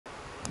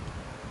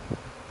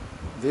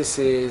This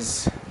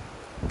is,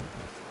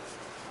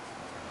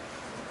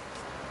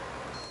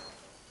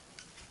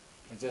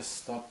 I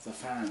just stopped the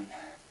fan.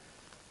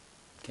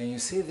 Can you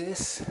see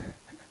this?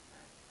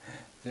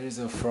 There is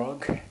a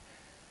frog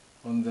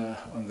on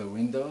the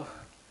window.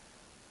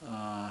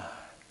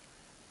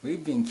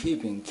 We've been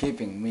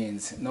keeping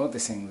means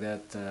noticing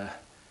that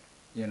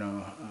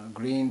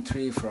green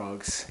tree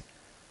frogs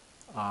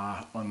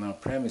are on our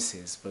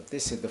premises, but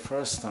this is the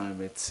first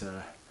time it's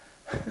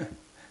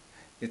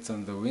it's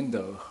on the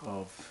window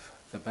of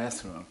the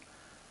bathroom.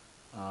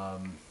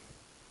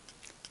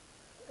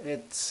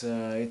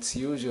 It's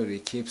usually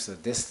keeps a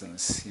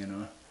distance,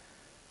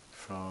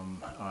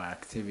 from our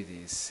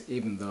activities,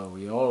 even though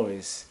we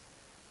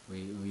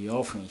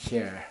often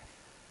hear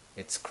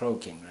it's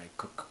croaking, like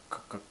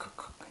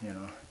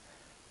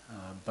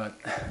but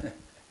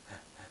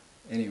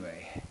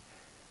anyway,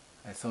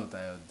 I thought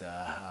I would.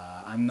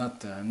 I'm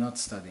not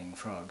studying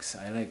frogs.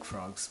 I like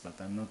frogs, but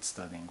I'm not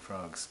studying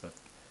frogs. But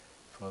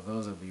for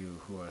those of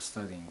you who are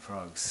studying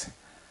frogs,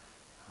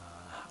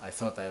 I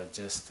thought I would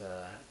just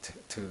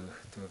to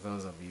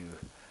those of you.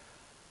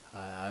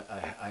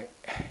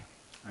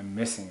 I'm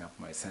messing up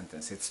my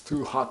sentence. It's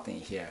too hot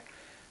in here.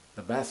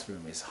 The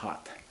bathroom is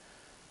hot.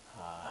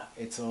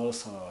 It's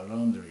also a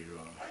laundry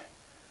room.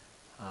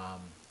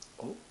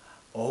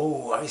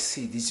 Oh, I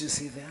see. Did you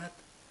see that?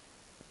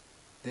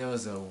 There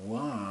was a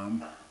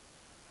worm.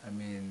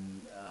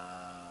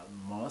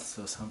 Moth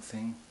or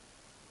something.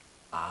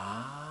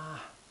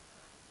 Ah,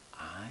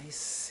 I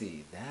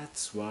see.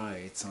 That's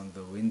why it's on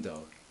the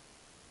window.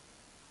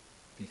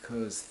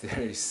 Because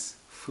there is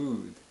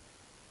food.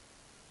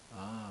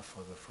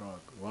 For the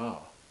frog.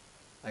 Wow.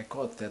 I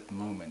caught that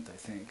moment, I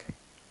think.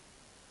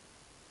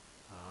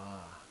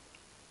 Oh.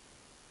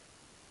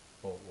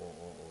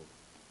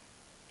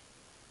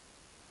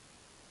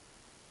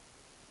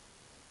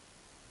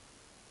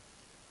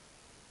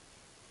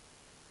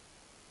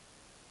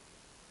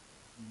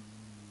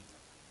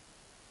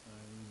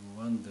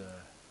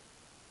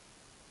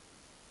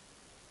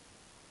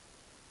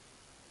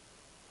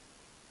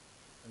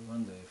 I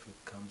wonder if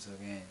it comes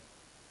again.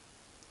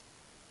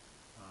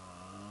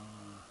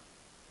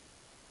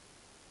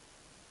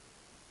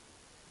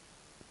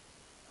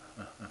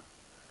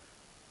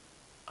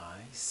 I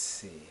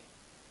see.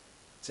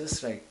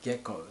 Just like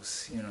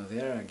geckos,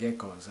 there are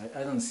geckos.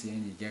 I don't see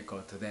any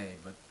gecko today,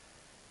 but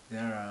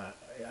there are.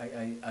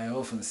 I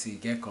often see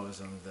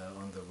geckos on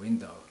the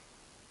window,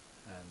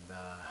 and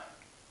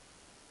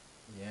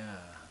yeah,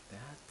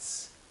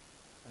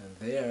 and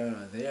they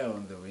are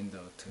on the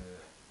window to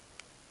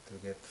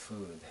get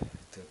food,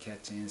 to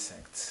catch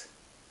insects.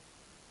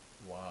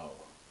 Wow,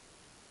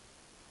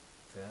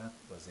 that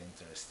was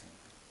interesting.